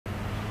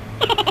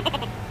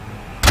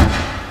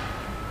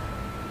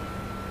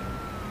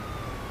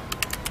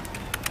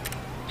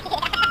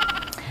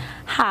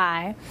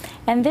Hi,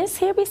 and this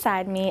here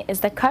beside me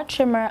is the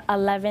Kutrimmer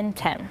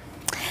 1110.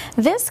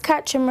 This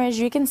cut trimmer, as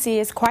you can see,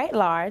 is quite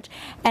large,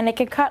 and it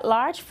can cut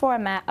large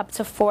format up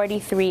to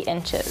 43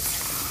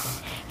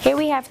 inches. Here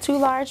we have two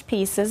large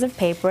pieces of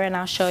paper, and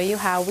I'll show you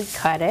how we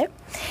cut it.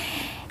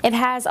 It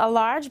has a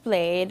large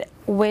blade,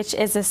 which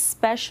is a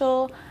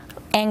special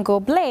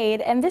angle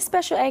blade, and this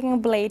special angle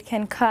blade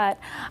can cut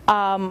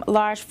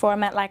large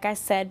format, like I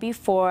said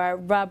before,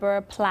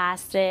 rubber,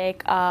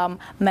 plastic,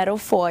 metal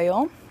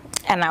foil,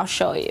 and I'll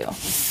show you.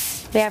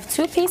 They have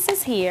two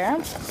pieces here.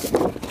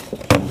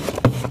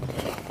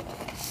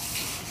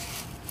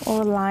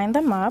 We'll line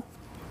them up.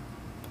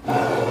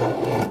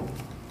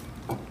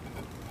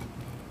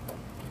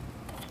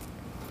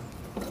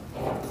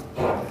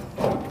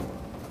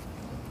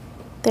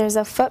 There's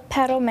a foot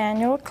pedal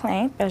manual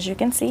clamp, as you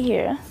can see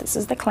here. This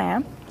is the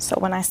clamp. So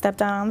when I step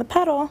down on the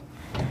pedal,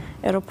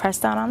 it'll press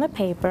down on the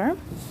paper.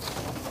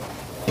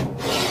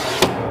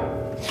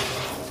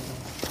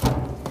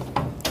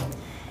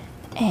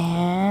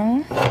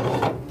 And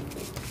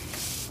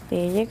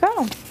there you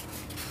go.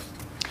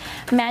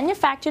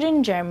 Manufactured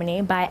in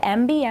Germany by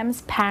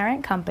MBM's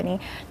parent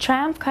company,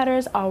 Triumph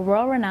cutters are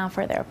world-renowned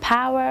for their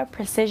power,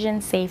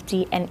 precision,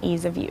 safety, and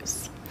ease of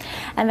use.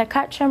 And the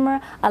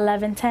Kutrimmer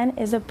 1110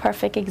 is a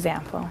perfect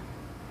example.